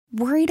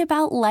Worried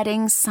about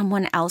letting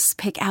someone else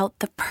pick out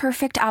the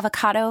perfect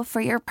avocado for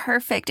your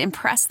perfect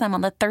impress them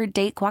on the third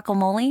date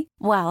guacamole?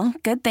 Well,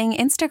 good thing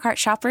Instacart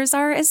shoppers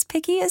are as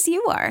picky as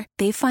you are.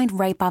 They find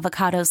ripe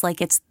avocados like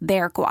it's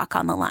their guac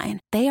on the line.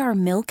 They are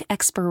milk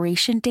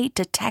expiration date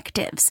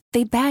detectives.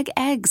 They bag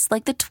eggs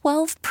like the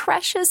 12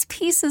 precious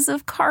pieces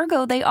of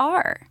cargo they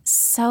are.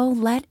 So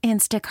let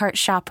Instacart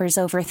shoppers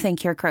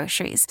overthink your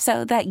groceries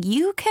so that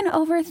you can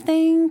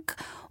overthink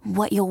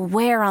what you'll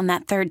wear on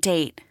that third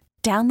date.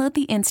 Download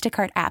the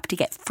Instacart app to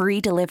get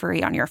free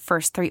delivery on your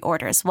first 3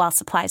 orders while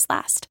supplies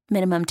last.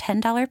 Minimum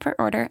 $10 per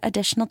order.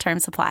 Additional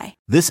terms apply.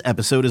 This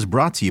episode is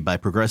brought to you by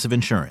Progressive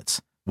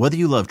Insurance. Whether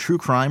you love true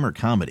crime or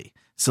comedy,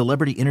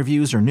 celebrity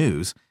interviews or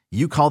news,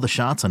 you call the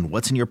shots on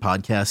what's in your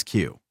podcast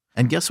queue.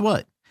 And guess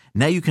what?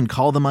 Now you can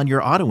call them on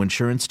your auto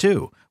insurance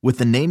too with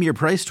the Name Your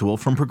Price tool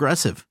from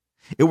Progressive.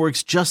 It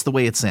works just the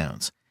way it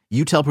sounds.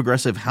 You tell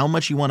Progressive how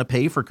much you want to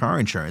pay for car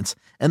insurance,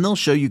 and they'll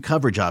show you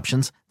coverage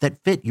options that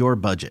fit your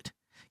budget.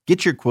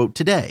 Get your quote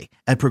today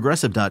at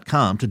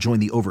Progressive.com to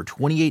join the over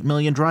 28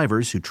 million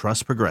drivers who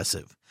trust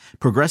Progressive.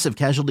 Progressive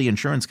Casualty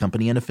Insurance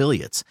Company and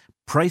Affiliates.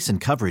 Price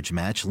and coverage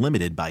match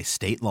limited by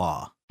state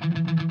law. Get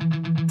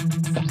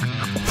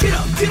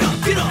up, get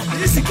up, get up.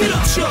 It's a Get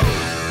Up Show.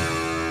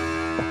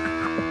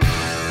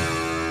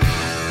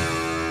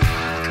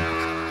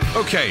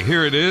 Okay,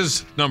 here it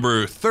is,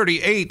 number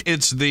 38.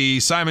 It's the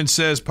Simon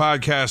Says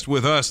podcast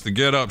with us, the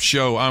Get Up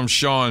Show. I'm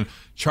Sean.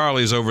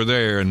 Charlie's over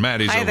there, and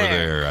Maddie's over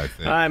there, I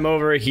think. I'm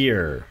over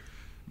here.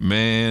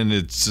 Man,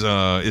 it's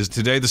is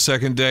today the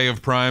second day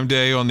of Prime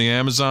Day on the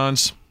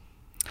Amazons?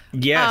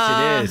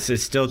 Yes, it is.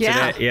 It's still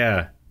today.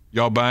 Yeah.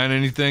 Y'all buying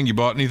anything? You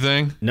bought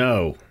anything?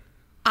 No.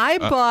 I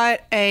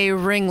bought a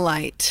ring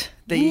light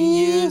that you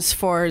use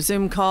for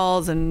Zoom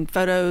calls and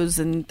photos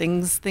and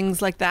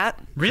things like that.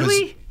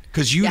 Really?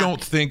 Because you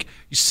don't think,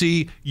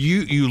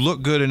 you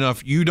look good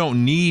enough. You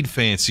don't need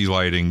fancy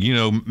lighting. You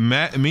know,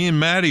 me and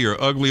Maddie are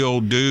ugly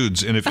old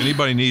dudes, and if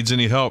anybody needs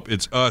any help,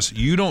 it's us.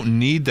 You don't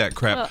need that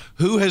crap.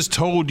 Who has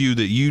told you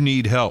that you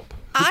need help?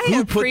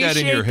 Who put that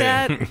in your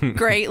head? That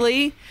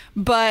greatly,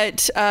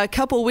 but a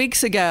couple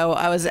weeks ago,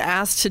 I was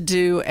asked to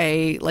do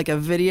a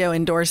video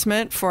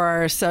endorsement for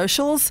our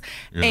socials,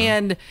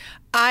 and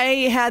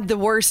I had the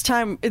worst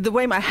time. The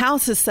way my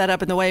house is set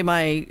up and the way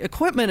my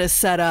equipment is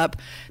set up,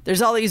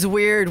 there's all these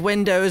weird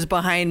windows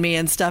behind me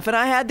and stuff, and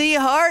I had the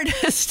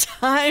hardest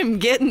time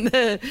getting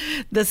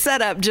the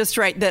setup just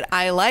right that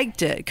I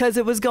liked it because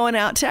it was going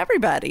out to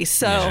everybody.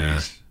 So,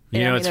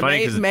 it's funny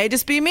because it may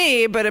just be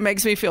me, but it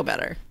makes me feel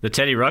better. The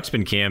Teddy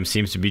Ruxpin cam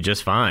seems to be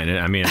just fine.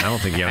 I mean, I don't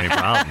think you have any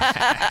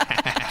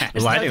problems.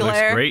 The lighting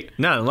looks great.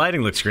 No, the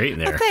lighting looks great in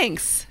there. Oh,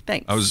 thanks.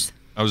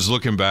 I was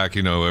looking back,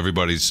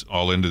 everybody's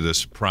all into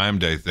this Prime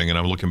Day thing, and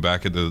I'm looking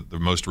back at the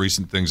most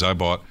recent things I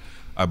bought.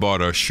 I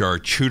bought a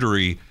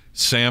charcuterie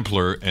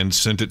sampler and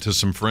sent it to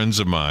some friends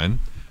of mine.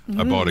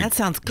 That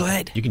sounds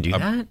good. You can do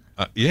that?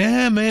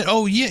 Yeah, man.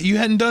 Oh, yeah. You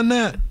hadn't done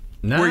that?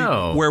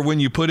 No. Where when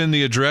you put in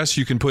the address,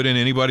 you can put in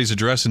anybody's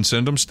address and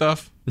send them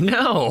stuff?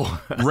 No.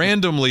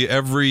 Randomly,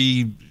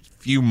 every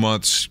few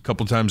months, a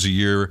couple times a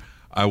year,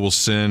 I will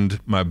send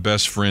my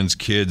best friend's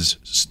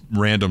kids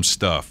random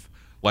stuff.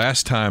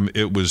 Last time,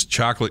 it was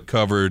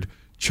chocolate-covered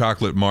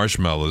chocolate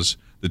marshmallows.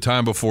 The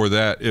time before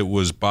that, it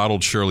was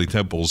bottled Shirley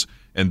Temples.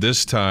 And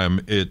this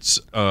time, it's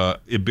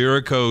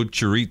Iberico,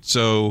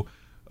 chorizo,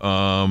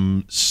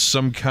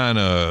 some kind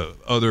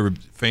of other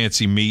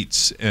fancy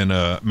meats, and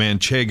a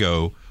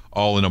manchego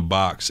all in a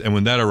box. And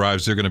when that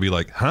arrives, they're going to be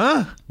like,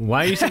 huh?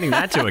 Why are you sending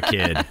that to a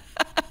kid?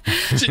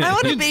 I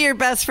want to be your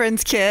best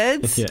friend's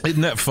kids. Yeah.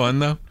 Isn't that fun,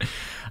 though?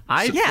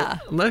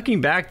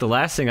 Looking back, the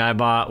last thing I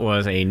bought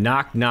was a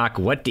knock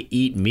what to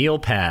eat meal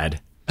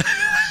pad.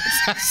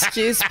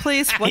 Excuse,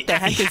 please. What the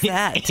heck is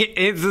that?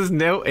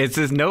 It's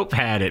this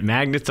notepad. It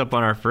magnets up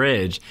on our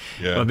fridge.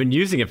 Yeah. I've been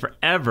using it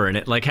forever, and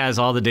it has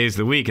all the days of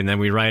the week, and then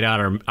we write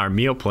out our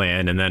meal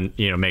plan, and then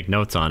make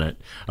notes on it.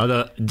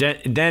 Although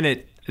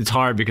then it's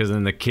hard because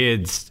then the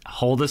kids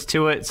hold us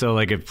to it. So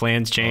if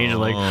plans change,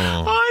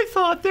 I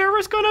thought there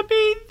was going to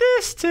be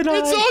this tonight.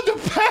 It's on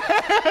the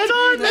pad.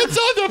 It's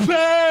on the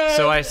pad.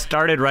 So I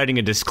started writing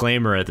a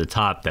disclaimer at the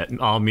top that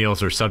all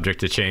meals are subject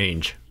to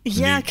change.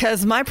 Yeah,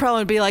 because my problem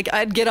would be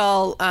I'd get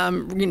all,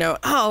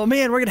 oh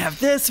man, we're going to have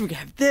this, we're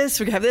going to have this,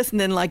 we're going to have this. And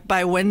then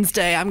by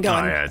Wednesday, I'm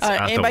going,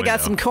 anybody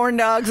got some corn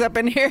dogs up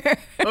in here?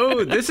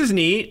 Oh, this is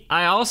neat.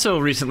 I also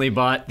recently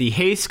bought the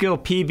Hayskill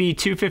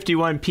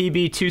PB251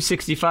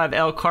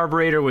 PB265L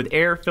carburetor with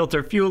air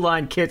filter, fuel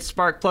line kit,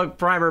 spark plug,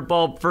 primer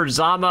bulb for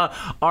Zama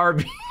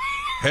RB.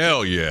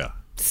 Hell yeah.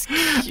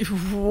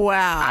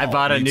 Wow. I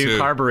bought a new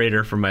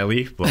carburetor for my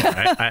Leaf Blower.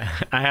 I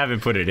haven't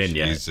put it in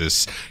yet.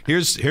 Jesus.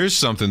 Here's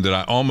something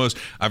that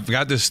I've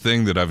got this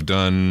thing that I've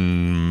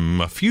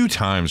done a few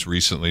times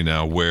recently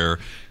now where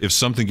if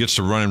something gets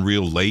to running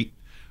real late,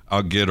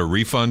 I'll get a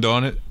refund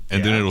on it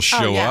and then it'll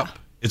show up.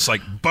 It's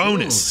like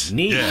bonus. Ooh,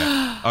 neat.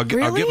 Yeah. I'll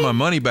get my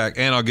money back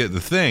and I'll get the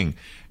thing.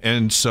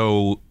 And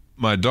so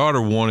my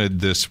daughter wanted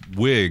this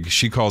wig.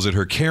 She calls it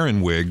her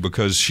Karen wig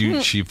because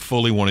she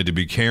fully wanted to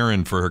be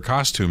Karen for her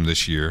costume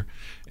this year.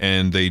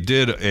 and they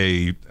did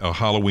a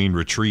Halloween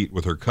retreat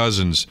with her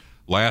cousins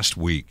last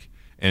week.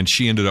 And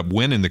she ended up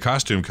winning the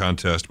costume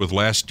contest with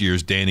last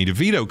year's Danny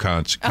DeVito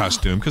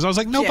costume because I was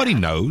like, nobody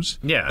knows.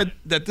 Yeah.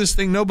 That this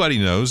thing nobody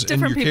knows.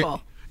 Different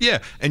people. Yeah,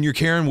 and your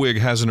Karen wig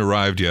hasn't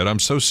arrived yet. I'm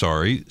so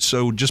sorry.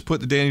 So just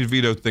put the Danny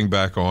DeVito thing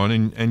back on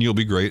and you'll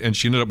be great. And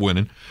she ended up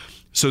winning.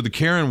 So the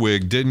Karen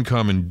wig didn't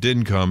come,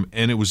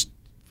 and it was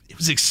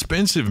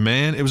expensive,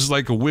 man. It was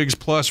like a Wigs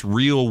Plus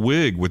real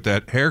wig with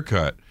that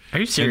haircut. Are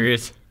you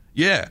serious?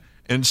 Yeah.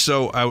 And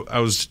so I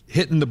was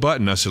hitting the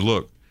button. I said,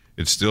 look,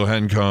 it still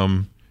hadn't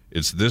come.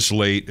 It's this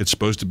late. It's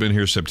supposed to have been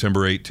here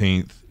September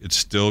 18th. It's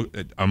still.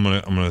 I'm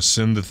gonna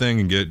send the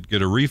thing and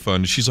get a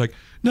refund. And she's like,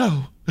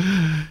 no,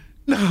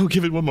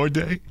 give it one more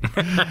day.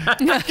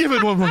 Give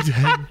it one more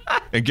day.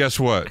 And guess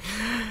what?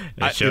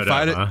 If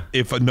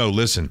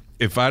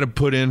I'd have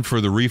put in for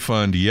the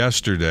refund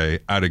yesterday,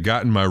 I'd have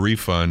gotten my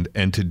refund,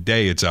 and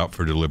today it's out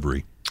for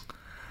delivery.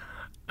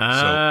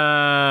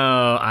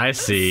 Oh, I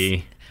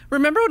see.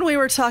 Remember when we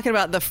were talking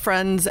about the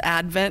Friends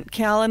Advent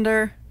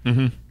calendar?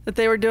 Mm-hmm. That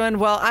they were doing?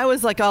 Well, I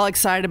was like all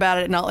excited about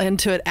it and all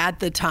into it at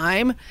the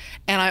time,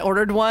 and I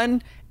ordered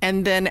one,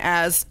 and then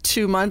as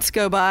 2 months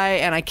go by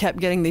and I kept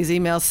getting these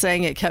emails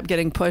saying it kept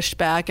getting pushed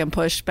back and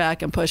pushed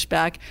back and pushed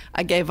back,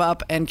 I gave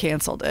up and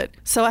canceled it.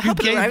 So I hope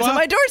it arrives on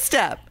my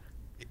doorstep.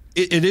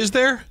 It is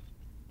there?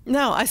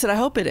 No, I said I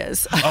hope it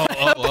is. I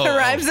hope it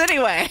arrives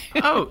anyway.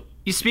 Oh,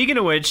 speaking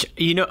of which,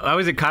 I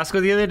was at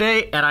Costco the other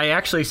day, and I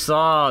actually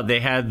saw they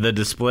had the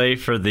display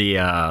for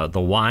the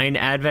wine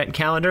advent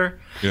calendar.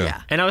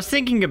 Yeah. And I was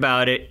thinking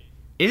about it.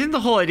 Isn't the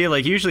whole idea,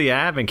 like usually an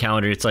advent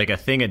calendar, it's like a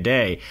thing a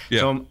day. Yeah.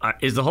 So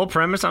is the whole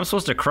premise I'm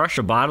supposed to crush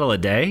a bottle a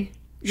day?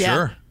 Yeah.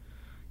 Sure.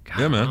 God,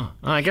 yeah, man.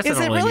 I guess Is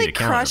I it don't really really need a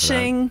calendar for that.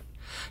 crushing?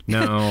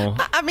 No.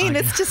 I mean,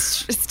 it's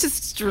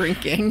just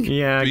drinking.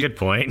 Yeah, good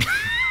point.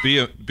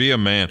 Be a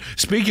man.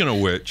 Speaking of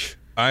which,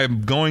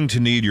 I'm going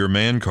to need your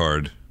man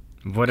card.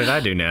 What did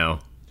I do now?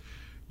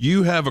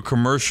 You have a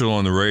commercial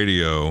on the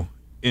radio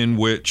in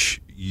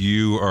which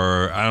you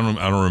are. I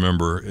don't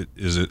remember.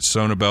 Is it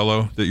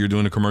Sonabello that you're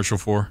doing a commercial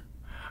for?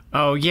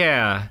 Oh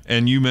yeah.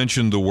 And you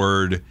mentioned the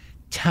word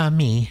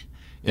tummy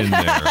in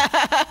there,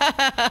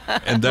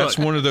 and that's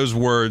one of those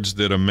words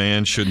that a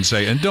man shouldn't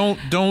say. And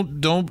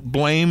don't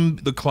blame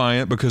the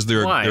client because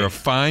they're a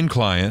fine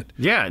client.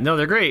 Yeah, no,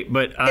 they're great.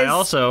 But I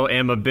also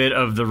am a bit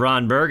of the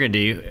Ron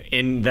Burgundy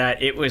in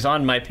that it was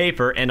on my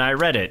paper and I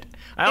read it.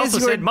 I also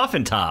said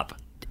muffin top.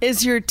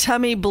 Is your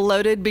tummy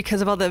bloated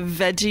because of all the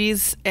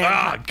veggies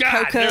and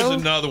cocoa?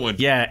 There's another one.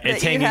 Yeah,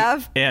 it's hanging. Yeah,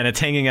 and it's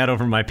hanging out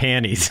over my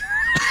panties.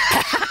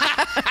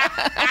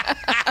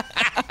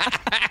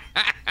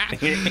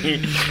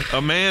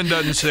 A man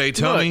doesn't say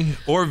tummy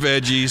or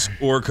veggies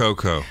or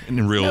cocoa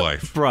in real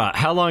life. Bruh,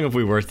 how long have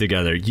we worked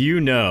together? Like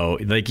you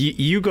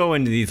go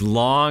into these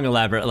long,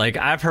 elaborate, like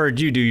I've heard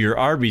you do your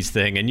Arby's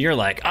thing and you're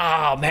like,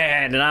 oh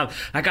man, and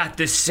I got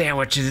this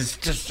sandwich and it's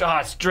just,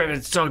 it's driven,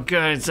 it's so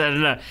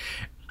good.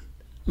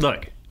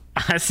 Look,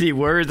 I see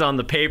words on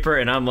the paper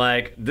and I'm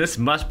like, this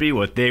must be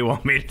what they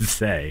want me to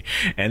say.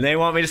 And they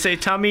want me to say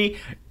tummy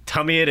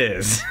it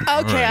is. Okay,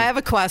 right. I have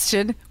a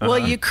question. Will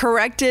you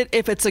correct it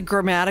if it's a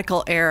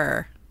grammatical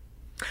error?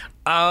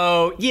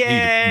 Oh,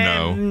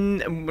 yeah.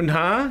 No.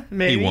 Huh?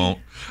 Maybe. He won't.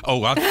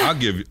 Oh,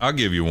 I'll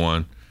give you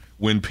one.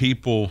 When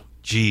people,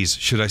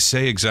 should I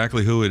say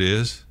exactly who it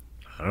is?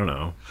 I don't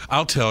know.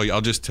 I'll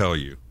just tell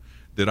you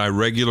that I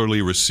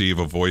regularly receive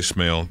a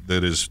voicemail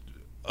that is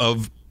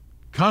of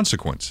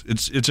consequence.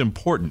 It's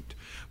important.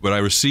 But I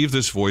receive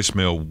this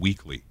voicemail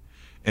weekly.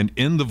 And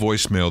in the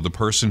voicemail, the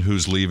person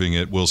who's leaving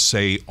it will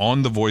say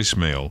on the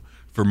voicemail,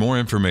 for more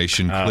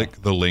information,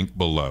 click the link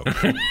below. On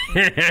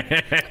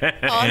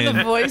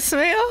the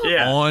voicemail?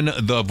 Yeah. On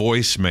the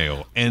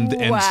voicemail. And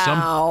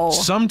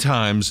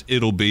sometimes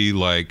it'll be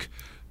like,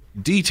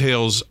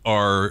 details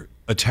are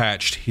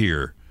attached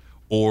here.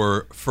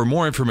 Or for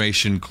more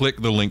information,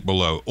 click the link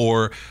below.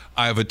 Or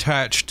I've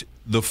attached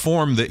the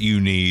form that you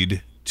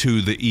need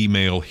to the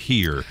email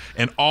here.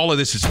 And all of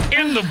this is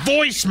in the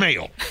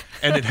voicemail.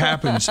 And it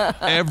happens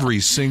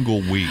every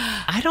single week.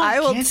 I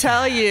will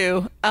tell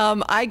you,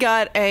 I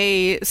got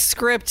a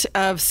script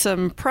of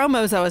some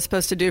promos I was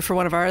supposed to do for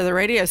one of our other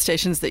radio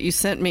stations that you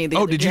sent me the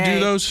other did you day.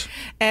 do those?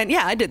 And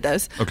yeah, I did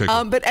those. Okay,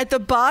 cool. But at the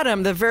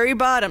bottom, the very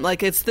bottom,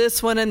 like it's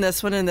this one and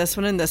this one and this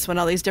one and this one,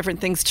 all these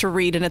different things to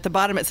read. And at the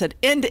bottom it said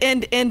end.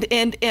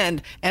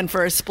 And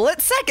for a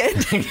split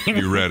second,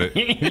 you read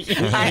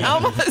it. I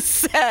almost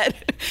said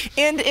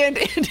end. And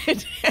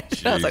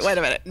I was like, wait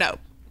a minute, no.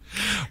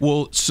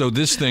 Well, so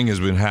this thing has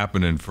been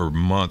happening for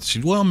months.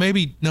 Well,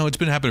 it's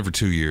been happening for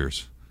 2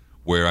 years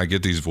where I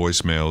get these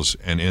voicemails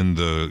and in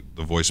the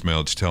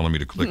voicemail it's telling me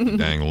to click the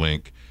dang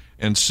link.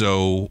 And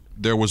so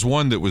there was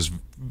one that was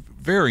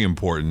very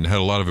important, had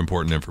a lot of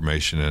important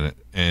information in it,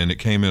 and it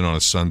came in on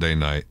a Sunday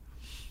night.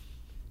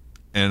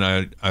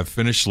 And I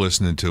finished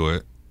listening to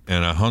it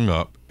and I hung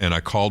up and I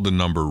called the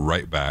number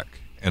right back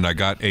and I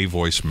got a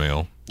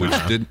voicemail, which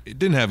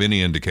didn't have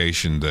any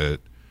indication that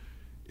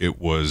it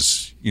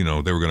was, they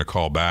were going to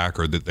call back,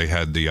 or that they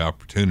had the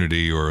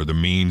opportunity or the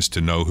means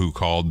to know who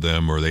called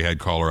them, or they had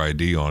caller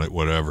ID on it,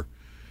 whatever.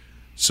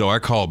 So I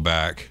called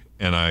back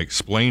and I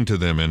explained to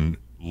them in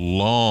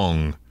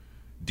long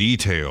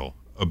detail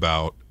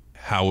about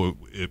how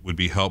it would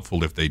be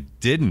helpful if they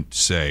didn't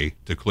say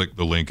to click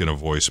the link in a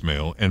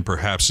voicemail, and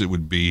perhaps it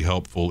would be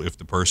helpful if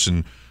the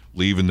person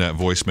leaving that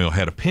voicemail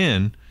had a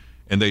pen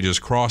and they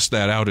just crossed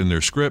that out in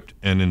their script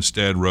and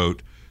instead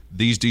wrote,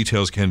 these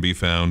details can be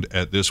found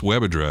at this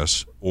web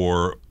address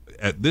or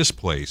at this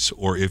place,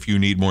 or if you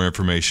need more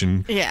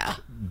information,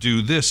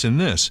 do this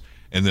and this.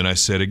 And then I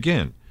said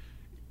again,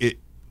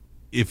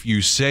 if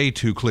you say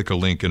to click a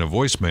link in a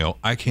voicemail,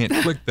 I can't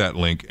click that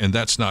link, and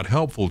that's not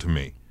helpful to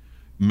me.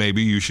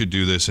 Maybe you should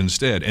do this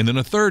instead. And then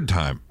a third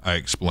time, I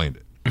explained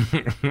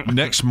it.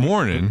 Next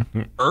morning,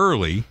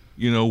 early,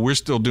 we're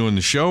still doing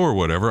the show or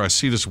whatever, I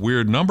see this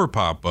weird number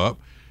pop up,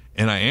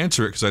 and I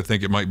answer it because I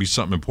think it might be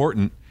something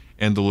important.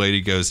 And the lady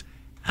goes,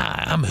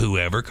 "Hi, I'm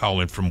whoever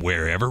calling from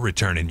wherever,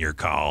 returning your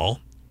call."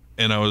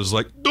 And I was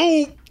like,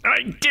 "Oh,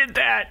 I did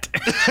that."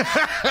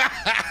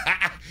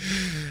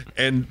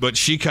 But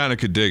she kind of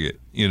could dig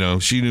it.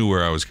 She knew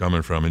where I was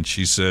coming from. And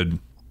she said,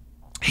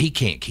 "He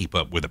can't keep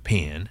up with a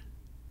pen."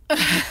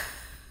 But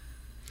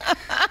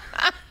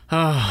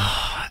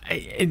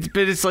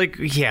it's like,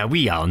 yeah,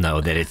 we all know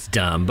that it's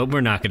dumb, but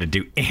we're not going to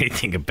do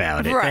anything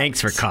about it. Right.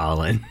 Thanks for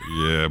calling.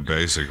 Yeah,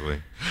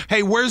 basically.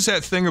 Hey, where's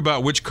that thing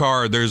about which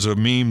car? There's a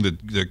meme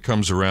that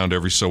comes around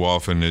every so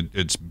often.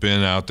 It's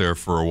been out there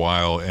for a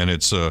while, and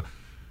it's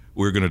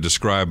we're going to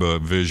describe a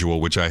visual,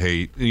 which I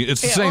hate.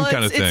 It's the same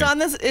kind of thing.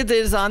 It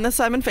is on the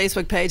Simon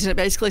Facebook page, and it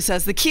basically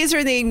says, the keys are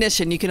in the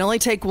ignition. You can only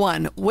take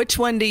one. Which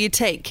one do you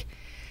take?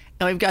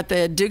 And we've got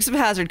the Dukes of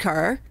Hazzard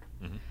car,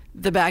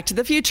 the Back to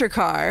the Future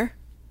car,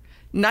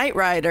 Knight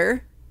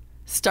Rider,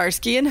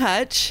 Starsky and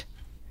Hutch,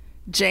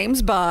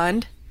 James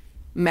Bond,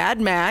 Mad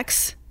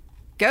Max,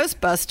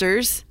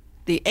 Ghostbusters,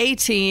 The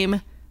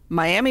A-Team,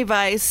 Miami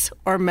Vice,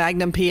 or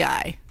Magnum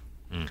P.I.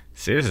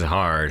 See, this is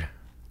hard.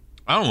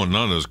 I don't want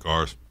none of those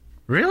cars.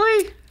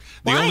 Really?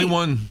 The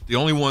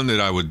only one that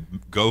I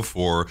would go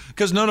for,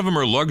 because none of them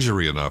are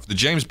luxury enough. The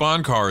James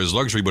Bond car is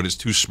luxury, but it's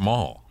too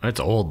small. That's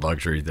old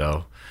luxury,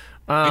 though.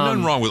 Ain't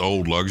nothing wrong with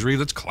old luxury.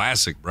 That's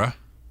classic, bruh.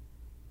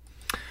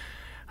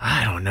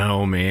 I don't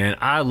know, man.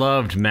 I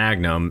loved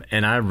Magnum,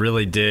 and I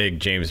really dig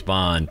James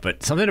Bond,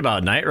 but something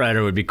about Knight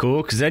Rider would be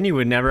cool, because then you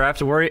would never have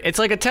to worry. It's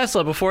like a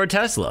Tesla before a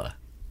Tesla.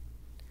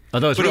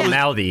 Although it's real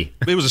mouthy.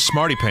 It was a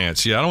smarty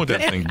pants. Yeah, I don't want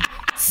that thing.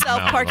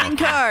 Self-parking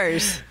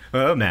cars.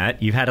 Oh,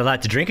 Matt, you've had a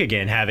lot to drink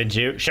again, haven't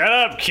you? Shut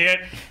up, kid.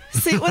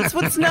 See,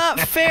 what's not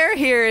fair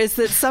here is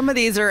that some of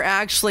these are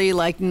actually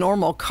like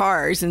normal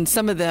cars, and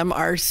some of them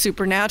are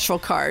supernatural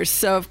cars.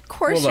 So, of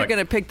course, you're going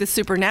to pick the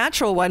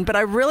supernatural one, but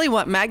I really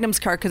want Magnum's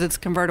car because it's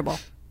convertible.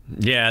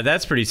 Yeah,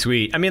 that's pretty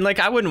sweet. I mean,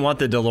 I wouldn't want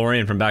the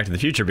DeLorean from Back to the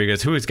Future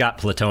because who's got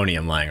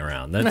plutonium lying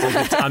around?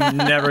 I'm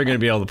never going to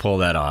be able to pull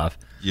that off.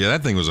 Yeah,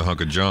 that thing was a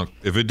hunk of junk.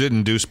 If it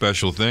didn't do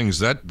special things,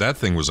 that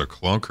thing was a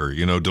clunker.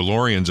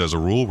 DeLoreans as a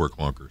rule were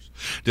clunkers.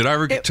 Did I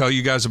ever tell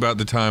you guys about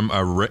the time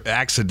I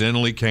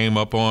accidentally came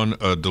up on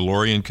a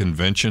DeLorean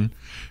convention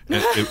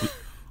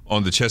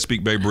on the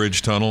Chesapeake Bay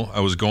Bridge Tunnel? I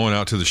was going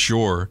out to the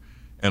shore,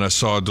 and I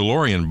saw a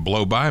DeLorean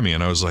blow by me,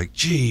 and I was like,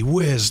 gee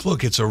whiz,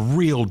 look, it's a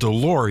real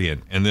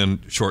DeLorean. And then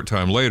a short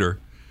time later,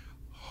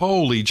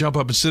 holy, jump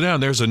up and sit down,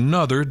 there's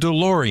another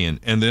DeLorean,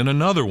 and then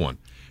another one.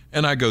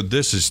 And I go,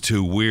 this is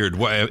too weird.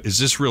 What, is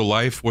this real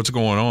life? What's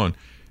going on?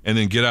 And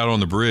then get out on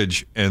the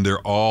bridge, and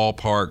they're all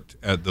parked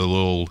at the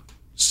little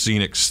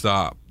scenic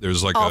stop.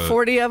 There's like all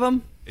 40 of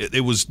them?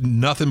 It was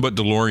nothing but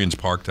DeLoreans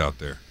parked out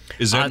there.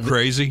 Is that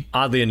crazy?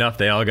 Oddly enough,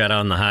 they all got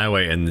on the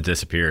highway and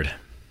disappeared.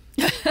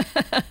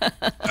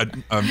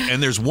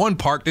 And there's one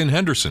parked in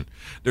Henderson.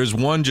 There's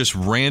one just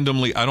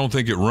randomly, I don't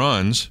think it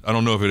runs. I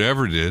don't know if it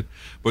ever did,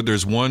 but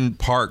there's one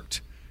parked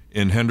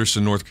in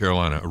Henderson, North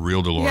Carolina, a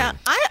real DeLorean. Yeah,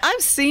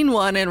 I've seen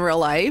one in real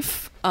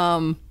life,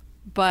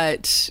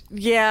 but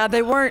yeah,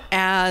 they weren't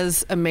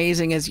as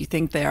amazing as you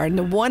think they are. And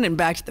the one in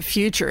Back to the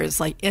Future is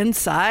like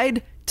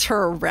inside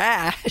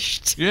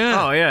trashed.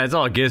 Yeah. Oh yeah, it's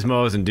all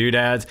gizmos and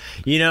doodads.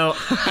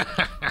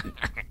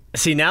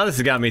 See, now this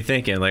has got me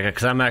thinking,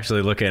 because I'm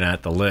actually looking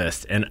at the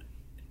list, and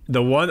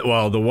the one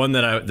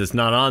that's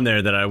not on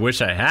there that I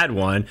wish I had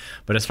one,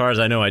 but as far as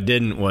I know I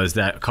didn't, was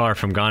that car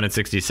from Gone in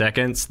 60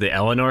 Seconds, the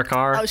Eleanor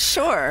car. Oh,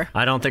 sure.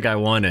 I don't think I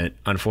won it,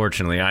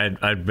 unfortunately.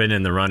 I'd been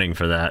in the running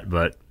for that,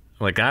 but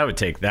I would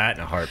take that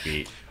in a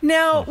heartbeat.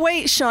 Now,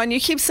 wait, Sean, you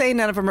keep saying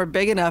none of them are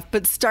big enough,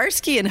 but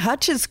Starsky and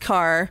Hutch's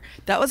car,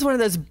 that was one of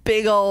those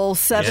big old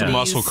 70s. It's a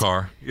muscle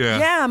car. Yeah.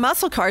 Yeah,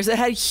 muscle cars that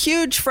had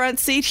huge front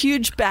seat,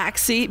 huge back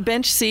seat,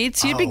 bench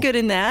seats. You'd be good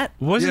in that.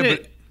 Was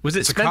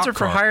it Spencer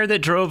for Hire that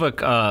drove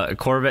a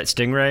Corvette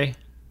Stingray?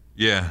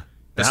 Yeah.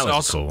 That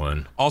was a cool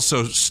one.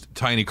 Also,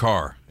 tiny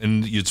car,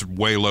 and it's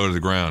way low to the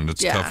ground.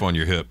 It's tough on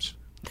your hips.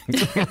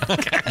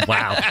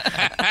 Wow.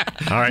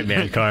 All right,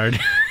 man card.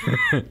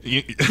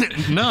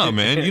 No,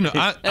 man.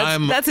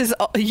 That's his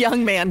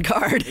young man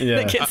card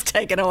that gets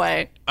taken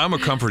away. I'm a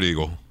comfort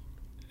eagle.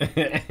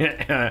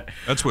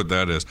 That's what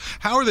that is.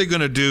 How are they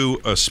going to do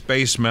a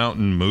Space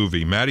Mountain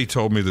movie? Maddie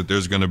told me that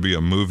there's going to be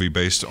a movie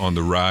based on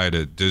the ride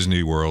at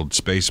Disney World,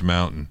 Space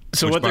Mountain,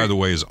 which, by the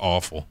way, is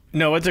awful.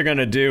 No, what they're going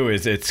to do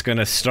is it's going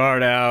to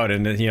start out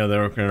and, they're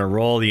going to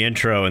roll the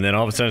intro and then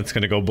all of a sudden it's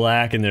going to go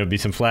black and there'll be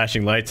some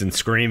flashing lights and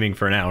screaming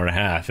for an hour and a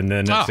half and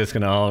then it's just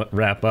going to all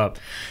wrap up.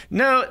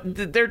 No,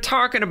 they're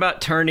talking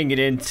about turning it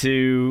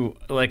into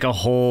like a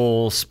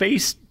whole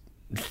space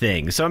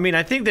thing. So, I mean,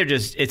 I think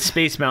it's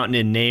Space Mountain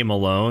in name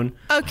alone.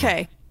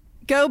 Okay.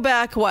 Go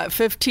back,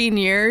 15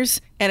 years?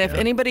 And if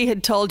anybody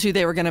had told you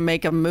they were going to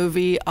make a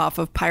movie off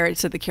of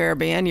Pirates of the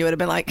Caribbean, you would have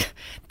been like,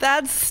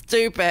 that's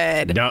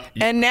stupid. No.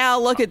 And now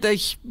look at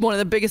one of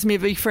the biggest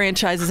movie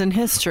franchises in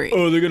history.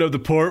 Oh, they're going to have the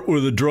part where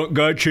the drunk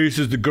guy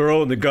chases the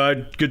girl and the guy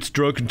gets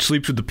drunk and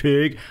sleeps with the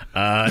pig.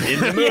 In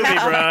the movie,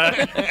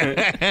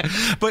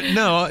 bro. But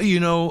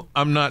no,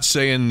 I'm not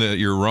saying that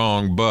you're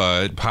wrong,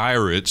 but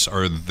pirates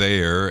are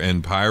there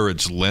and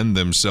pirates lend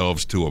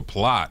themselves to a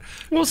plot.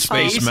 Well,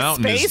 Space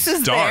Mountain is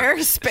dark.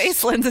 There.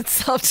 Space lends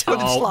itself to a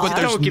plot.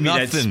 But don't give me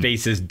that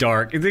space is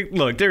dark.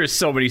 Look, there are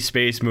so many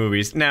space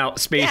movies. Now,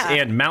 space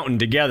and mountain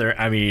together,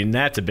 I mean,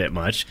 that's a bit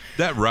much.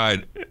 That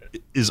ride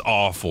is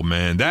awful,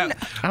 man.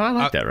 I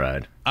like that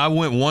ride. I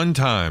went one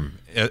time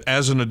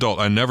as an adult.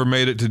 I never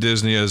made it to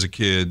Disney as a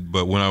kid,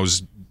 but when I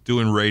was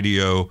doing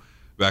radio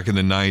back in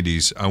the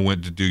 90s, I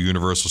went to do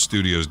Universal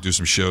Studios, do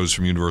some shows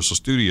from Universal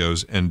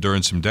Studios, and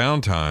during some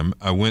downtime,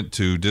 I went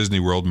to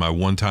Disney World, my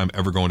one time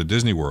ever going to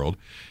Disney World.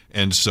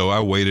 And so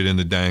I waited in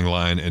the dang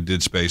line and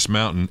did Space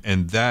Mountain,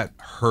 and that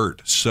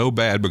hurt so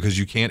bad because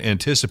you can't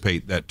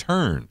anticipate that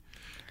turn.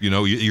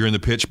 You're in the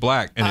pitch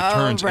black, and it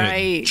turns and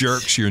it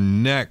jerks your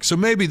neck. So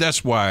maybe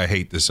that's why I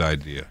hate this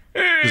idea.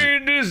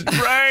 This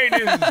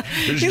ride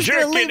is He's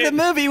going to leave the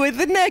movie with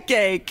the neck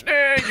ache.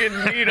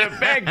 I need a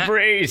back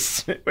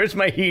brace. Where's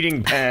my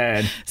heating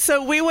pad?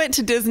 So we went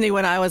to Disney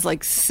when I was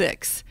like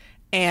 6.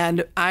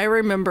 And I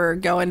remember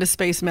going to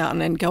Space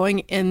Mountain and going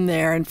in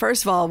there. And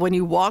first of all, when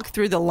you walk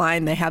through the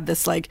line, they have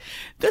this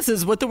this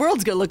is what the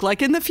world's going to look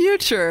like in the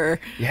future.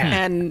 Yeah.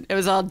 And it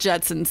was all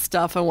jets and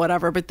stuff and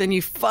whatever. But then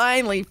you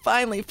finally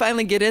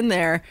get in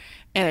there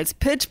and it's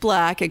pitch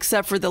black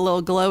except for the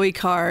little glowy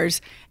cars.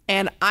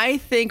 And I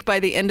think by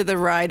the end of the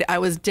ride, I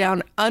was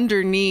down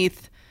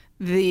underneath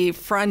the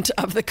front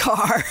of the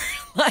car,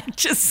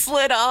 just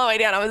slid all the way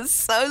down. I was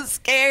so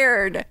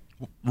scared.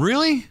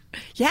 Really?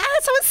 Yes,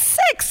 I was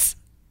 6.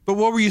 But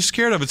what were you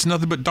scared of? It's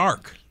nothing but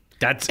dark.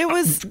 That's a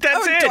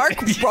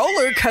dark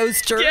roller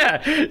coaster. Yeah,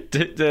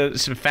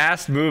 the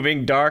fast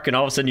moving, dark, and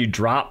all of a sudden you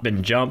drop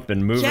and jump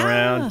and move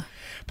around.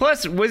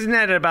 Plus, wasn't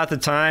that about the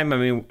time? I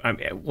mean,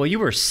 you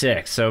were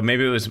 6, so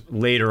maybe it was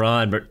later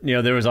on. But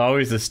there was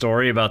always the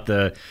story about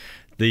the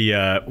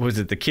was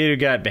it the kid who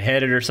got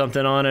beheaded or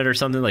something on it or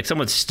something? Like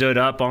someone stood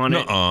up on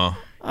it.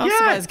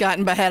 Somebody's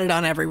gotten beheaded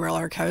on every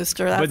roller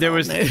coaster. That's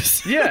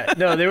news.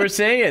 They were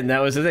saying that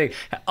was the thing.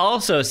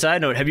 Also,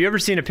 side note, have you ever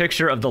seen a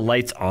picture of the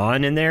lights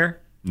on in there?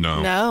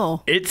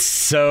 No. It's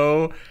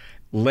so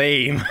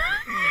lame.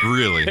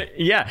 Really?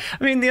 Yeah.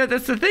 I mean,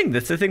 that's the thing.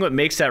 That's the thing what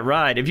makes that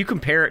ride. If you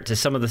compare it to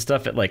some of the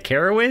stuff at like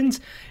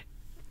Carowinds,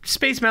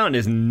 Space Mountain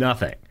is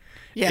nothing.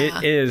 Yeah.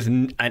 It is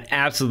an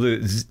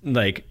absolute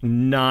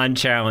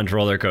non-challenge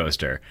roller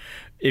coaster.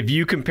 If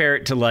you compare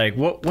it to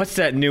what's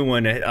that new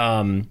one at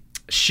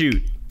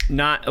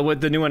not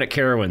what the new one at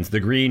Carowinds, the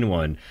green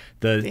one,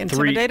 the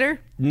Intimidator?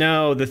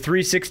 The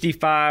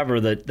 365 or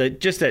the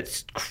just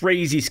that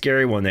crazy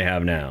scary one they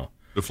have now.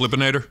 The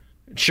Flippinator?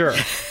 Sure.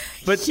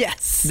 But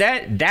yes.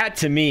 That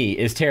to me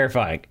is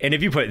terrifying. And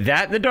if you put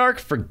that in the dark,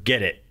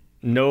 forget it.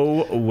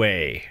 No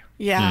way.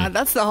 Yeah,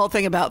 that's the whole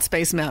thing about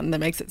Space Mountain that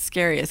makes it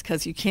scary is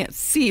because you can't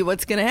see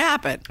what's going to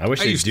happen. I wish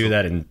they'd do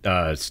that in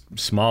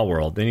Small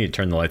World. They need to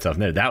turn the lights off in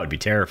there. That would be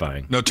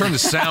terrifying. No, turn the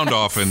sound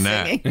off in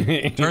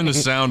that. Turn the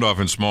sound off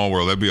in Small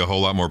World. That'd be a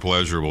whole lot more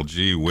pleasurable.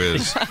 Gee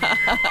whiz.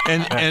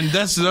 And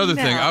that's the other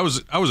thing. I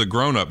was a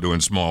grown-up doing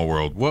Small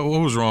World. What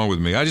was wrong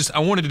with me? I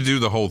wanted to do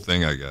the whole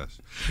thing, I guess.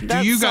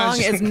 That song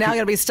is now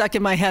going to be stuck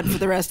in my head for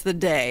the rest of the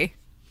day.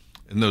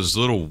 And those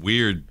little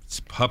weird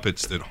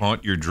puppets that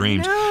haunt your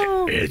dreams. No.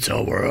 It's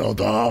a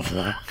world of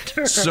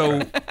laughter.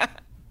 So,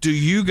 do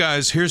you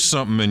guys, here's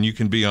something, and you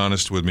can be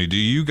honest with me. Do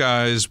you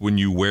guys, when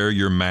you wear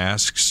your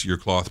masks, your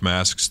cloth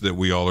masks that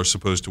we all are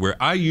supposed to wear,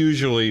 I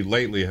usually,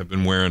 lately, have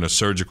been wearing a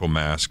surgical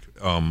mask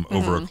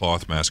over a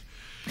cloth mask.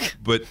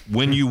 But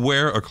when you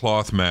wear a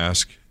cloth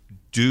mask,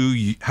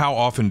 how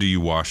often do you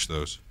wash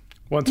those?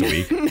 Once a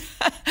week.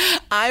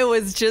 I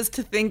was just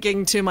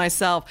thinking to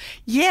myself,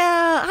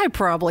 I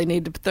probably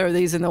need to throw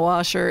these in the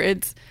washer.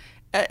 It's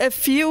a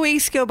few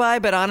weeks go by,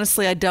 but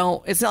honestly, I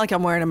don't. It's not like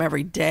I'm wearing them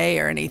every day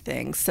or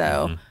anything.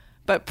 So,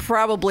 but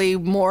probably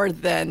more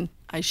than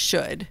I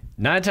should.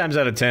 9 times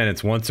out of 10,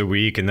 it's once a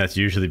week, and that's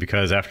usually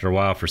because after a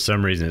while, for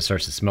some reason, it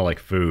starts to smell like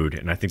food,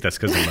 and I think that's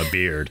because of my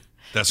beard.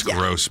 That's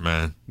gross,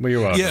 man. Well,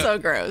 you're welcome. So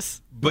gross.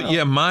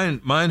 But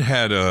mine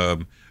had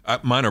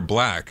Mine are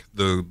black,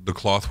 the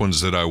cloth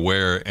ones that I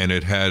wear, and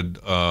it had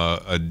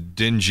a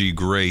dingy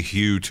gray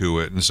hue to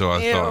it. And so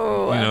I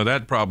thought,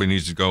 that probably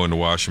needs to go in the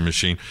washing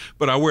machine.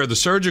 But I wear the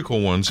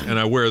surgical ones, and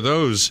I wear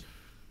those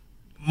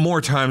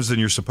more times than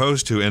you're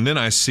supposed to. And then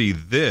I see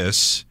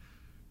this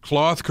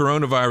cloth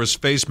coronavirus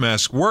face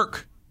mask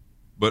work,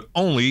 but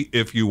only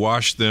if you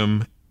wash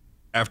them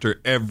after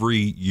every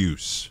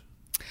use.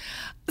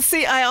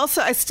 See,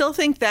 I still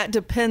think that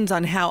depends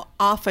on how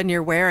often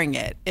you're wearing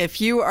it. If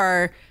you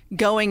are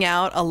going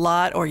out a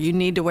lot or you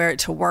need to wear it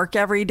to work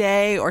every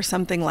day or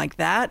something like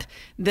that,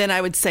 then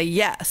I would say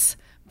yes.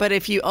 But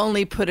if you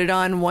only put it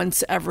on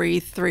once every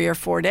 3 or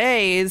 4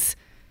 days,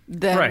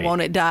 then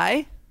won't it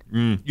die?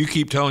 You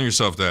keep telling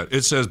yourself that.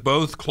 It says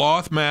both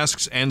cloth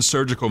masks and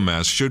surgical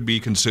masks should be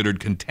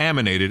considered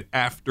contaminated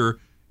after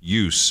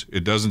use.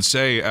 It doesn't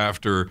say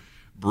after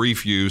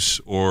brief use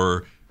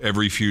or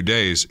every few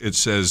days. It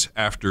says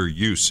after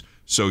use.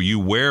 So you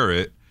wear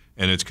it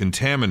and it's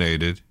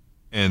contaminated,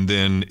 and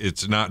then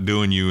it's not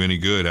doing you any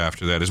good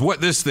after that, is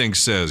what this thing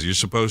says. You're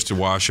supposed to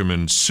wash them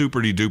in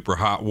super-duper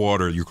hot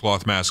water, your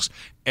cloth masks,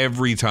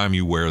 every time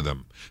you wear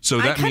them. So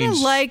that means... I kind of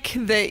like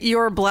that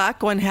your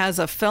black one has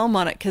a film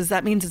on it, because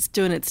that means it's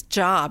doing its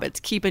job. It's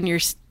keeping your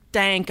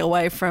stank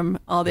away from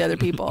all the other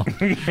people.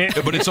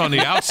 But it's on the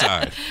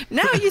outside.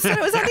 No, you said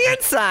it was on the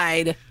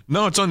inside.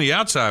 No, it's on the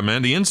outside,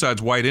 man. The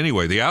inside's white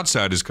anyway. The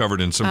outside is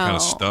covered in some kind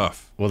of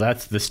stuff. Well,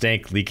 that's the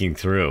stank leaking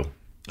through.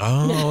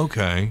 Oh,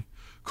 okay.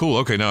 Cool.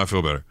 Okay, now I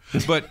feel better.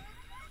 But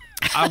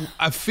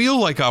I feel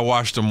like I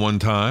washed them one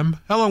time.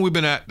 How long have we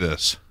been at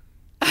this?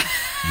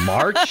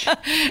 March?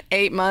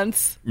 8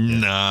 months.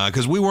 Nah,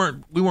 because we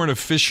weren't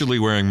officially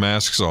wearing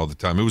masks all the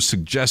time. It was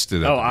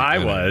suggested. I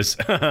was.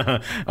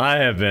 I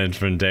have been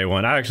from day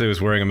one. I actually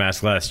was wearing a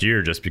mask last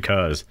year just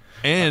because.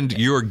 And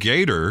your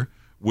gator,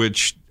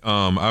 which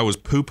I was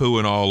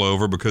poo-pooing all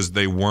over because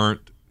they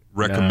weren't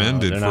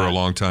recommended for a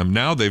long time.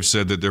 Now they've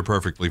said that they're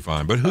perfectly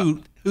fine. But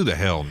who the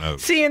hell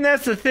knows? See, and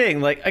that's the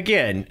thing. Like,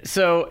 again,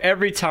 so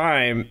every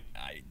time...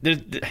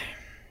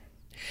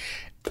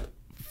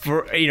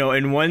 For,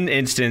 in one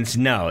instance,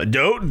 no,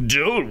 don't.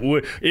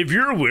 If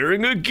you're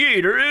wearing a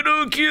gator,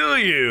 it'll kill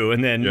you.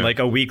 And then, like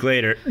a week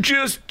later,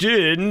 just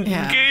didn't.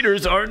 Yeah.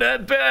 Gators aren't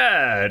that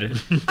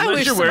bad.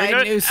 Unless you're wearing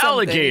an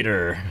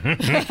alligator.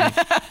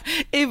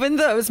 Even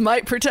those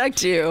might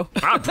protect you.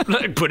 I'll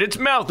put its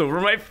mouth over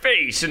my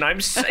face, and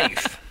I'm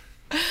safe.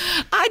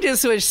 I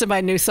just wish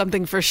somebody knew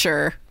something for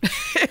sure.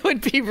 It would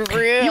be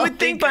real. You would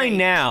think by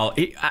now,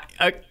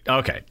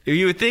 okay,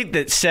 you would think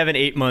that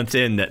 7-8 months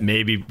in that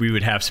maybe we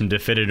would have some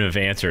definitive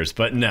answers,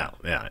 but no.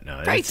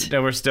 Right.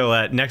 We're still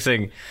at next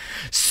thing.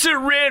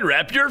 Saran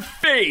wrap your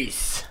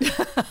face.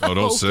 Oh,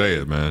 don't say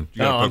it, man.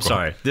 I'm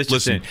sorry.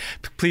 Listen,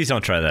 please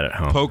don't try that at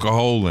home. Poke a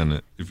hole in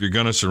it if you're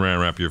gonna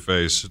saran wrap your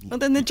face. Well,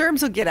 then the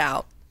germs will get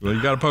out. Well,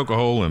 you got to poke a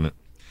hole in it.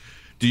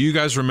 Do you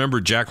guys remember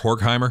Jack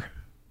Horkheimer?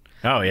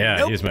 Oh, yeah.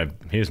 Nope.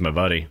 He was my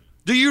buddy.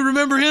 Do you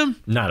remember him?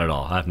 Not at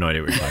all. I have no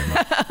idea what you're talking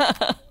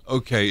about.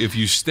 Okay, if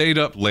you stayed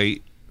up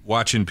late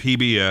watching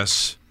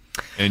PBS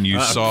and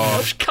you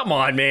saw... Come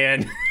on,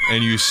 man.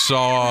 And you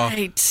saw...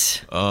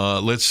 Right.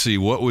 Let's see,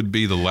 what would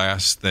be the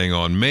last thing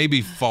on?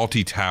 Maybe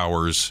Fawlty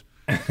Towers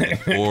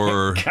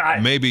or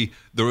maybe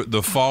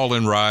the fall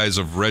and rise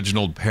of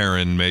Reginald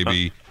Perrin,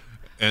 maybe.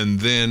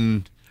 And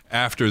then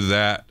after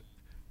that,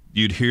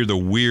 you'd hear the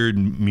weird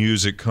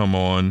music come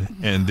on,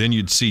 and then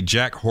you'd see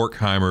Jack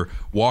Horkheimer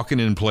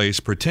walking in place,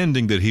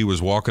 pretending that he was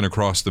walking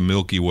across the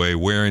Milky Way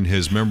wearing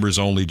his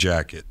members-only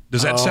jacket.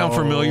 Does that sound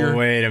familiar?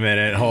 Wait a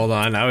minute. Hold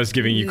on. I was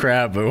giving you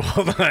crap, but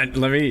hold on.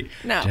 Let me...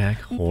 No.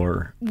 Jack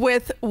Hor.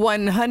 With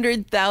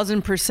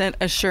 100,000%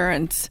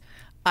 assurance,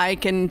 I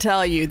can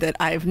tell you that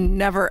I've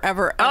never,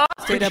 ever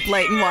stayed up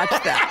late and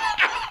watched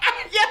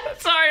that. Yeah,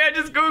 sorry. I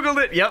just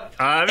Googled it. Yep.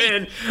 I'm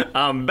in.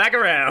 I'm back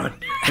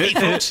around. Hey,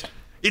 folks.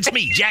 It's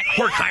me, Jack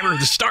Horkheimer,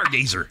 the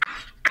Stargazer.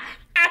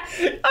 I'm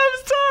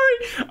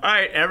sorry. All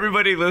right,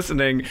 everybody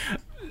listening,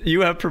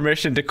 you have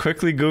permission to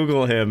quickly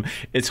Google him.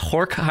 It's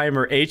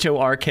Horkheimer,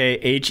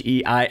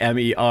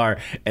 Horkheimer,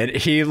 and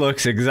he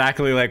looks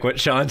exactly like what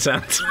Sean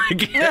sounds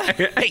like.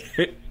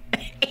 Hey,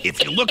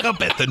 if you look up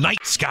at the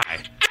night sky,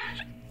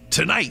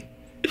 tonight,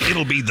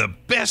 it'll be the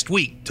best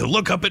week to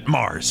look up at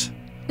Mars.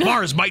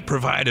 Mars might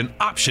provide an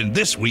option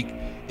this week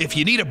if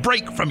you need a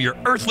break from your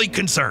earthly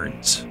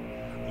concerns.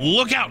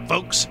 Look out,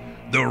 folks.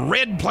 The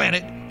red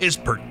planet is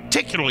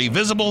particularly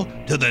visible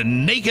to the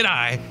naked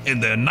eye in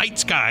the night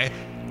sky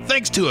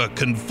thanks to a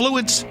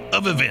confluence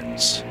of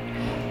events.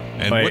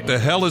 And what the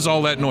hell is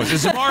all that noise?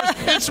 Is it Mars?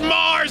 It's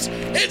Mars!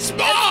 It's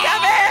Mars!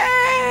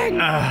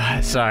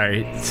 Coming!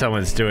 Sorry,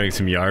 someone's doing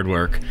some yard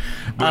work.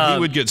 But he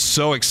would get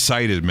so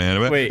excited, man.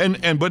 Wait.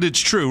 But it's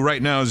true.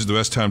 Right now is the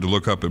best time to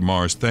look up at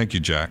Mars. Thank you,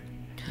 Jack.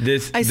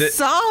 I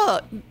saw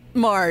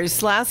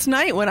Mars last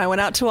night when I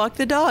went out to walk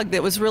the dog.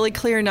 That was really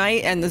clear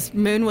night, and the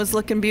moon was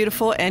looking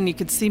beautiful, and you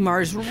could see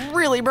Mars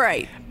really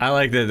bright. I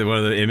like that one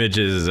of the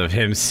images is of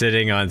him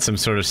sitting on some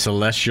sort of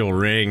celestial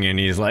ring, and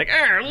he's like,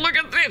 look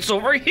at this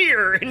over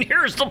here, and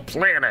here's the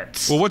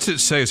planets. Well, what's it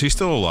say? Is he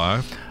still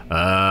alive?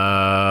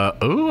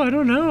 I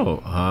don't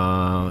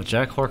know.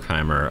 Jack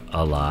Horkheimer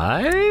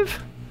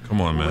alive? Come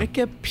on, man.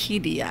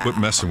 Wikipedia. Quit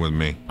messing with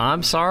me.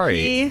 I'm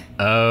sorry. He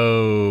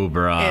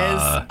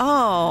bruh.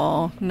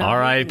 no.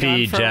 R.I.P.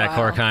 gone for a Jack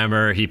while.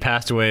 Horkheimer. He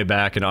passed away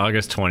back in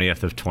August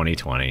 20th of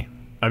 2020.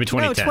 I mean,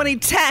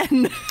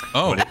 2010. No, 2010.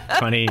 Oh,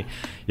 20.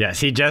 Yes,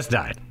 he just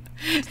died.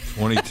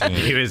 2010.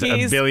 He was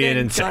He's $1 billion been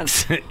and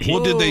six. gone.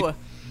 Well, Ooh.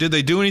 did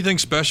they do anything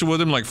special with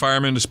him, like fire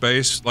him into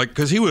space? Like,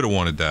 because he would have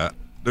wanted that.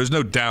 There's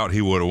no doubt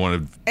he would have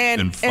wanted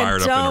and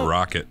fired up in a don't-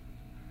 rocket.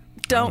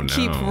 Don't Oh,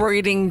 keep no.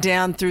 reading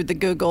down through the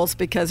Googles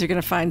because you're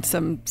going to find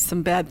some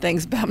bad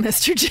things about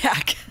Mr.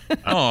 Jack.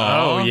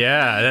 Oh,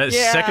 yeah. That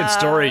Yeah. second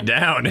story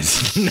down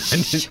is.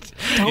 Don't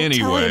tell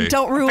Anyway. him.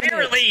 Don't ruin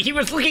Apparently, he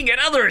was looking at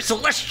other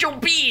celestial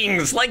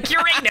beings like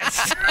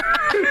Uranus.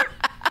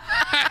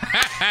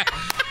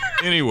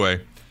 Anyway,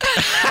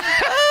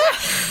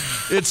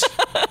 it's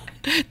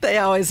it. They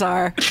always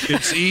are.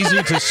 it's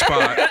easy to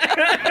spot.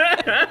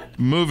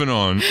 Moving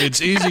on, it's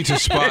easy to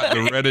spot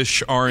the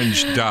reddish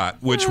orange dot,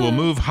 which will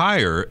move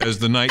higher as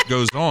the night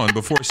goes on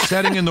before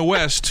setting in the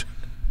west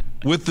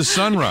with the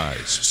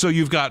sunrise. So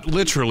you've got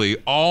literally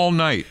all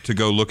night to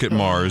go look at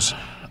Mars.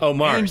 Oh,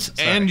 Mars.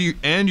 and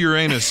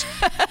Uranus,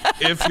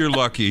 if you're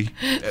lucky.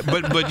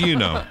 But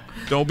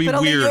don't be But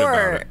only weird your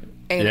about it.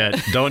 Yeah,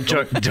 don't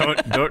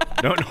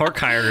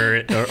Horkheimer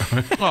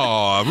it.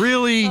 Aw,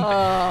 really?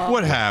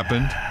 What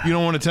happened? You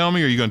don't want to tell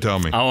me, or are you going to tell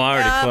me? Oh, I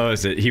already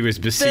closed it. He was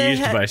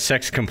besieged ha- by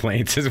sex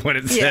complaints, is what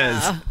it Yeah.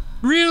 says.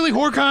 Really,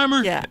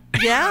 Horkheimer? Yeah.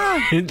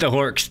 Yeah. The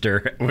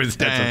Horkster was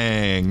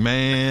Dang,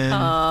 man.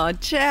 Oh,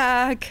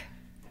 Jack.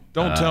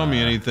 Don't tell me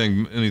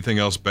anything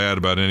else bad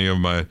about any of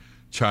my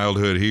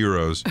childhood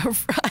heroes.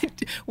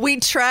 Right. We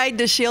tried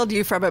to shield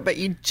you from it, but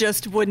you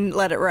just wouldn't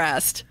let it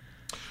rest.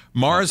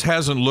 Mars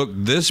hasn't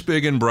looked this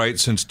big and bright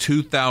since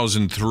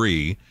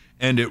 2003,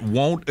 and it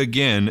won't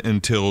again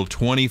until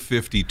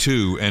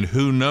 2052, and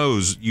who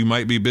knows, you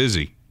might be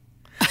busy.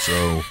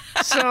 So,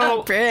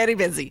 Pretty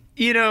busy.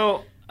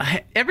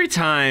 Every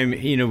time,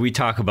 we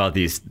talk about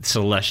these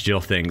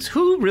celestial things,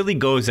 who really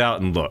goes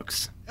out and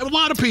looks? a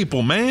lot of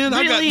people, man.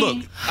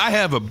 Really? I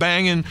have a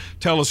banging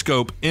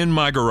telescope in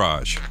my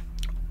garage.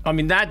 I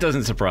mean, that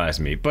doesn't surprise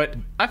me, but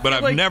But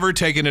I've never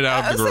taken it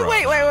out of the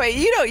garage. Wait.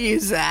 You don't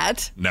use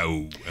that.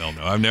 No, hell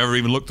no. I've never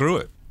even looked through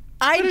it.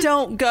 I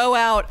don't go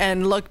out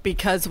and look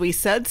because we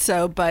said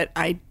so, but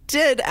I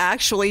did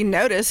actually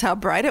notice how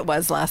bright it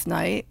was last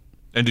night.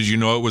 And did you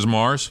know it was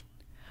Mars?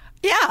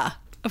 Yeah,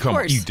 of Come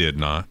on, course. you did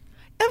not.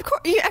 Of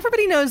course.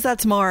 Everybody knows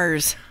that's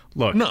Mars.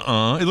 Look,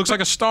 Nuh-uh. It looks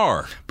like a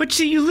star. but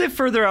see, you live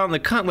further out in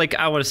the like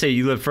I want to say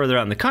you live further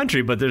out in the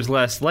country, but there's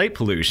less light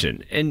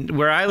pollution. And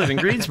where I live in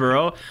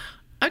Greensboro,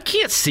 I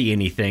can't see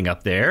anything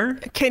up there.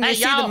 Can you Hey,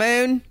 see y'all. the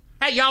moon?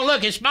 Hey, y'all,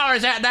 look, it's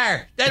Mars out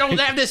there. They don't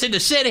have this in the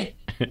city.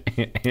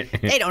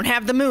 They don't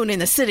have the moon in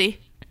the city.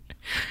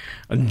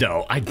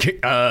 No, I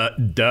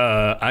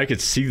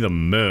could see the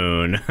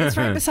moon. It's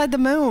right beside the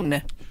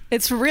moon.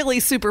 It's really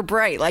super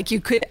bright. Like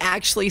you could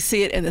actually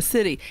see it in the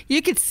city.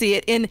 You could see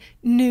it in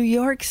New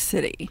York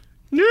City.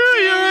 New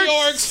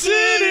York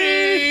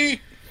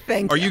City!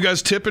 Thank Are you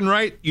guys tipping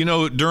right? You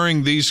know,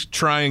 during these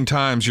trying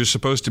times, you're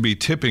supposed to be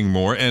tipping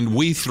more, and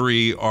we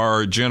three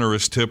are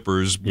generous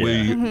tippers.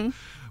 Yeah.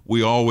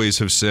 We always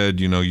have said,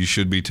 you know, you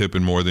should be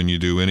tipping more than you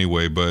do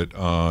anyway, but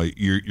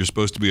you're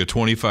supposed to be a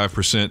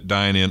 25%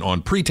 dine-in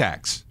on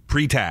pre-tax.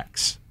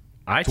 Pre-tax.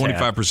 I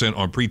 25%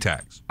 on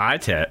pre-tax. I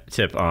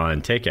tip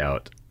on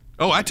takeout.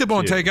 Oh, I tip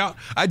on takeout.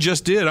 I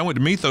just did. I went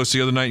to Mythos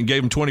the other night and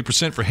gave them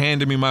 20% for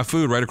handing me my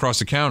food right across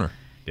the counter.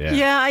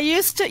 Yeah, I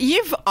used to.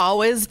 You've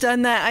always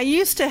done that. I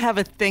used to have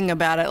a thing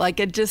about it. Like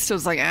it just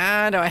was like, do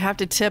I have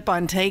to tip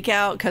on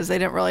takeout because they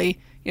didn't really,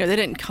 they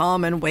didn't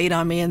come and wait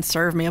on me and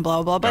serve me and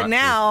blah blah blah. But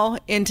now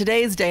in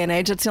today's day and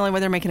age, that's the only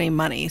way they're making any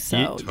money.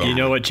 So You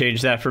know what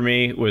changed that for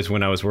me was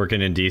when I was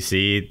working in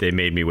DC, they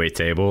made me wait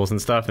tables and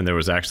stuff, and there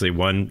was actually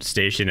one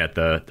station at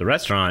the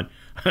restaurant,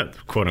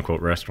 quote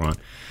unquote restaurant,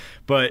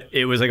 but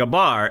it was like a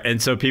bar,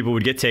 and so people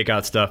would get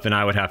takeout stuff, and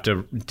I would have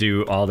to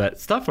do all that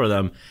stuff for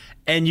them.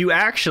 And you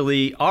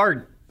actually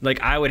are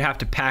like, I would have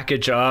to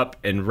package up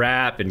and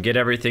wrap and get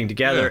everything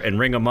together and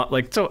ring them up.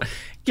 Like, so,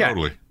 yeah,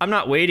 Totally. I'm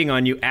not waiting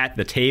on you at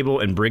the table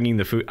and bringing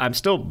the food. I'm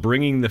still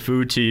bringing the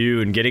food to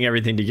you and getting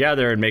everything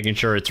together and making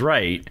sure it's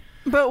right.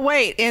 But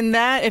wait,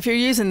 if you're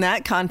using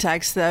that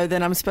context though,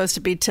 then I'm supposed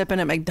to be tipping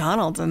at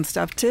McDonald's and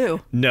stuff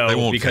too. No, They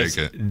won't because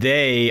take it.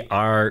 they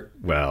are,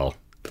 well,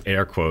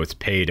 air quotes,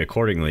 paid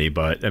accordingly.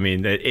 But I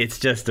mean, it's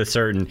just a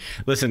certain.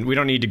 Listen, we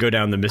don't need to go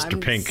down the Mr.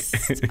 Pink.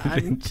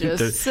 I'm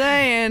just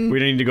saying. We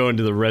don't need to go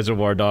into the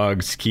Reservoir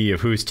Dogs key of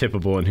who's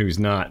tippable and who's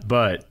not.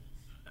 But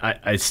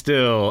I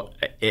still,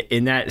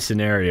 in that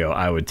scenario,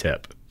 I would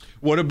tip.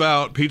 What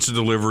about pizza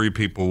delivery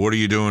people? What are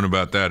you doing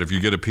about that if you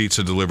get a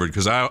pizza delivered?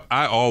 Because I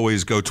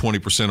always go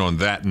 20% on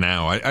that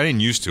now. I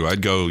didn't used to.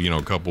 I'd go,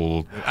 a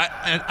couple.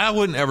 I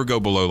wouldn't ever go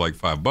below like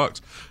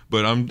 $5,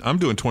 but I'm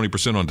doing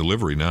 20% on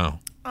delivery now.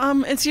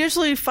 It's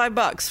usually $5.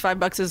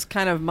 $5 is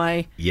kind of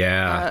my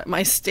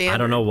my standard. I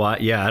don't know why.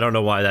 Yeah, I don't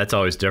know why that's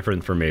always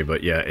different for me.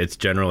 But yeah, it's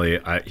generally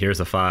here's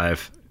a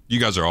 $5. You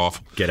guys are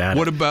off. Get at it.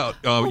 What about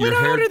we your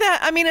don't hair? order that.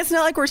 I mean, it's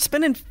not like we're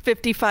spending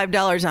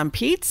 $55 on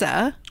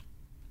pizza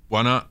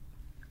Why not?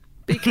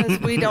 because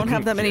we don't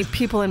have that many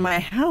people in my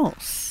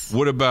house.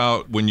 What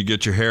about when you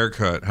get your hair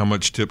cut? How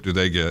much tip do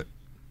they get?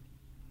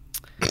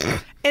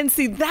 And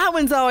see, that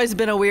one's always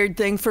been a weird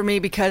thing for me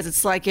because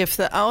it's like if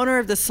the owner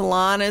of the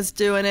salon is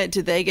doing it,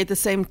 do they get the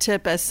same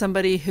tip as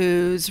somebody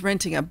who's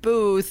renting a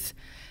booth?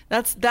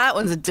 That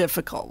one's a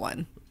difficult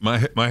one. My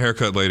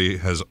haircut lady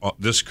has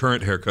this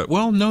current haircut.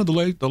 Well, no,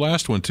 the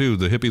last one too,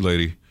 the hippie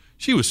lady.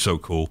 She was so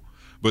cool.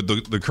 But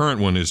the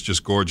current one is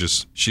just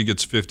gorgeous. She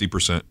gets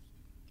 50%.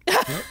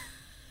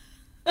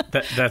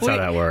 That's how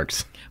that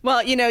works.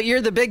 Well,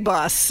 you're the big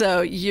boss,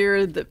 so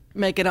you're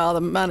making all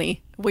the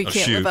money. We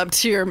can't live up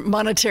to your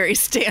monetary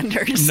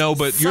standards. No,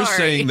 but you're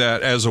saying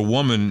that as a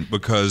woman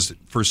because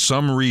for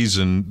some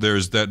reason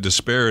there's that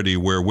disparity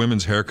where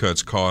women's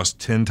haircuts cost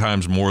 10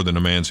 times more than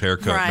a man's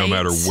haircut no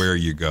matter where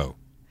you go.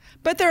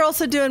 But they're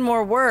also doing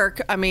more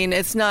work. I mean,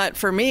 it's not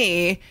for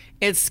me.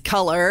 It's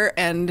color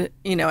and,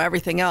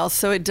 everything else.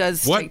 So it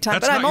does take time.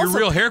 That's but not your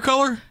real hair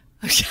color?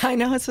 I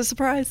know, it's a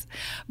surprise.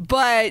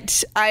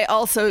 But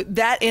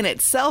that in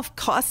itself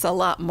costs a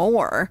lot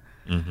more.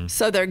 Mm-hmm.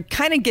 So they're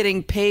kind of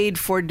getting paid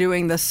for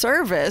doing the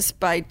service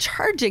by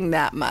charging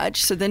that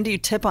much. So then do you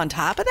tip on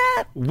top of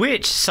that?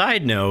 Which,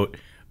 side note,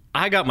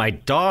 I got my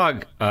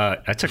dog,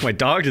 I took my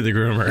dog to the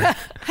groomer.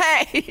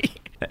 Hey!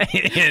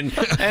 and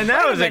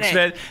that was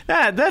expensive.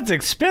 That's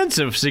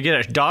expensive to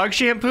get a dog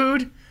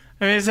shampooed.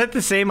 I mean, is that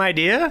the same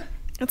idea?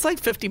 It's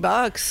like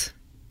 $50.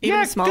 Even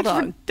a small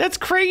dog. That's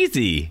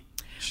crazy.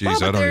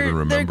 Jeez, I don't even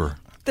remember.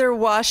 They're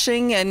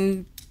washing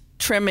and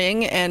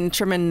trimming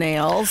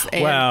nails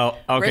and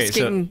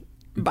risking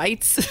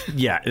bites.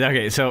 Yeah.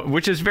 Okay. So,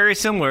 which is very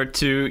similar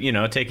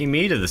to, taking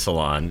me to the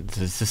salon.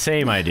 It's the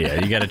same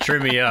idea. You got to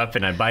trim me up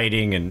and I'm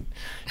biting and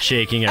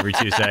shaking every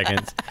 2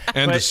 seconds.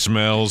 And the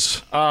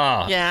smells.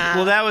 Oh, yeah.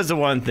 Well, that was the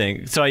one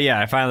thing. So,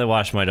 yeah, I finally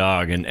washed my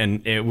dog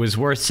and it was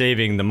worth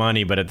saving the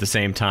money, but at the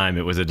same time,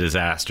 it was a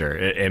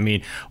disaster. I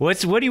mean,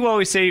 what do you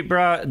always say,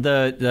 bro?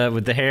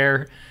 With the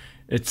hair?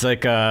 It's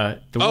like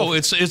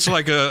it's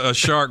like a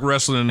shark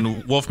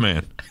wrestling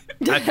Wolfman.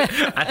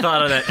 I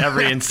thought of that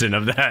every instant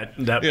of that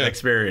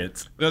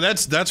experience. No,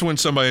 that's when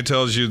somebody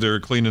tells you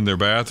they're cleaning their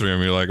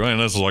bathroom. You're like, man,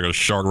 this is like a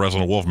shark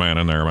wrestling Wolfman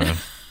in there, man.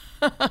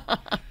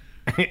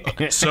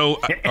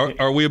 So,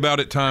 are we about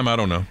at time? I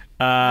don't know.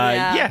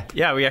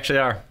 Yeah, we actually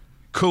are.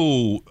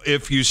 Cool.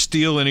 If you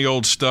steal any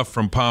old stuff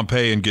from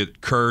Pompeii and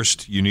get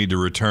cursed, you need to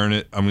return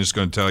it. I'm just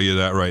going to tell you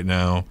that right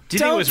now. Do you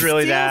think it was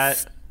really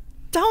that?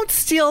 Don't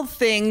steal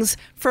things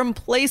from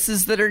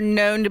places that are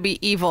known to be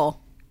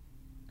evil.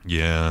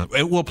 Yeah.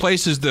 Well,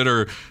 places that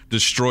are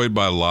destroyed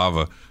by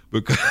lava.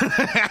 Because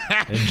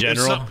in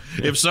general,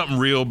 if something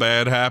real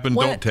bad happened,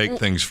 don't take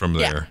things from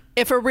there.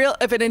 If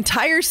an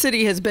entire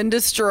city has been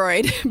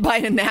destroyed by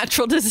a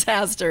natural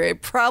disaster,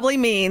 it probably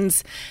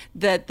means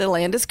that the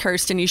land is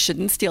cursed and you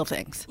shouldn't steal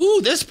things.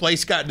 Ooh, this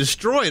place got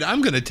destroyed.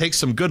 I'm going to take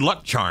some good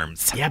luck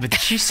charms. Yeah, but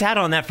she sat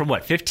on that for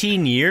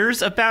 15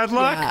 years of bad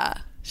luck? Yeah.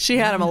 She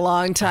had him a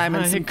long time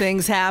and some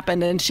things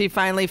happened and she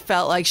finally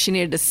felt like she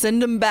needed to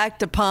send him back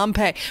to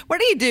Pompeii. What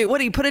do you do? What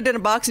do you put it in a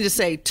box and just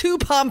say, to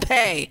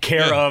Pompeii?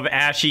 Care of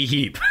Ashy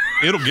Heap.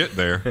 It'll get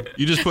there.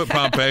 You just put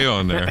Pompeii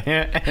on there.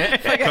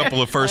 A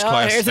couple of first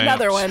class here's stamps.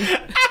 Another one.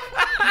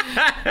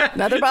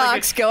 Another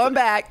box going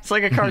back. It's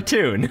like a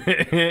cartoon.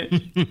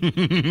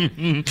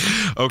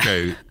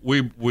 Okay,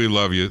 we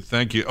love you.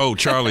 Thank you. Oh,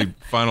 Charlie,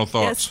 final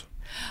thoughts. Yes.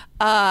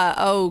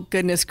 Oh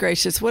goodness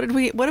gracious! What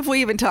have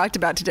we even talked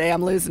about today?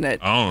 I'm losing it.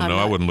 I don't know.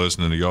 I wasn't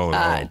listening to y'all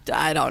at all.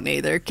 I don't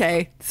either.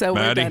 Okay, so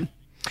Maddie? we're done.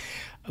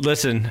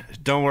 Listen,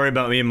 don't worry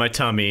about me and my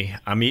tummy.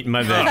 I'm eating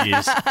my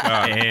veggies,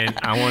 and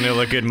I want to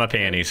look good in my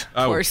panties.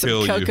 I Pour would some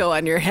kill cocoa you.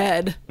 on your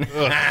head.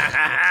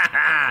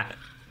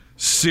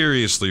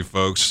 Seriously,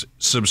 folks,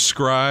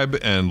 subscribe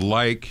and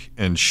like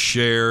and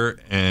share,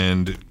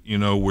 and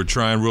we're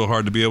trying real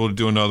hard to be able to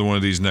do another one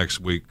of these next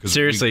week.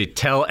 Seriously,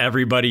 tell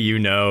everybody you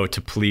know to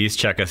please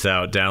check us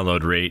out,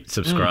 download, rate,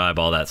 subscribe,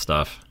 all that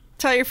stuff.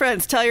 Tell your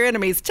friends, tell your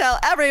enemies, tell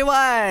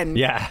everyone.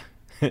 Yeah.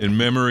 In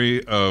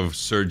memory of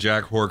Sir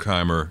Jack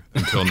Horkheimer,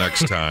 until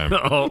next time.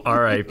 Oh,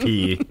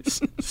 R.I.P.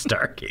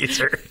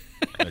 Stargazer.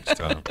 Next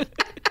time.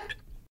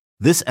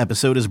 This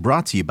episode is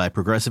brought to you by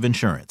Progressive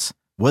Insurance.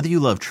 Whether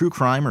you love true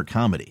crime or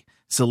comedy,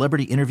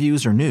 celebrity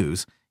interviews or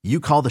news, you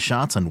call the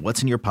shots on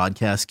what's in your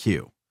podcast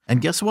queue.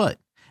 And guess what?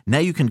 Now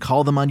you can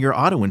call them on your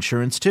auto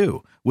insurance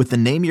too with the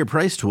Name Your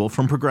Price tool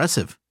from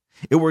Progressive.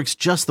 It works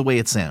just the way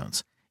it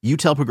sounds. You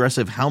tell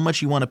Progressive how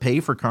much you want to pay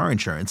for car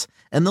insurance,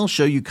 and they'll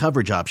show you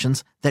coverage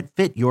options that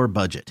fit your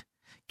budget.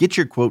 Get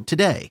your quote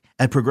today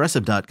at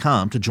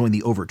Progressive.com to join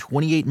the over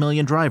 28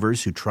 million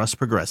drivers who trust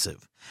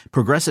Progressive.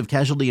 Progressive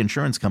Casualty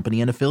Insurance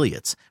Company and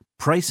Affiliates.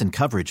 Price and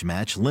coverage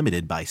match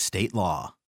limited by state law.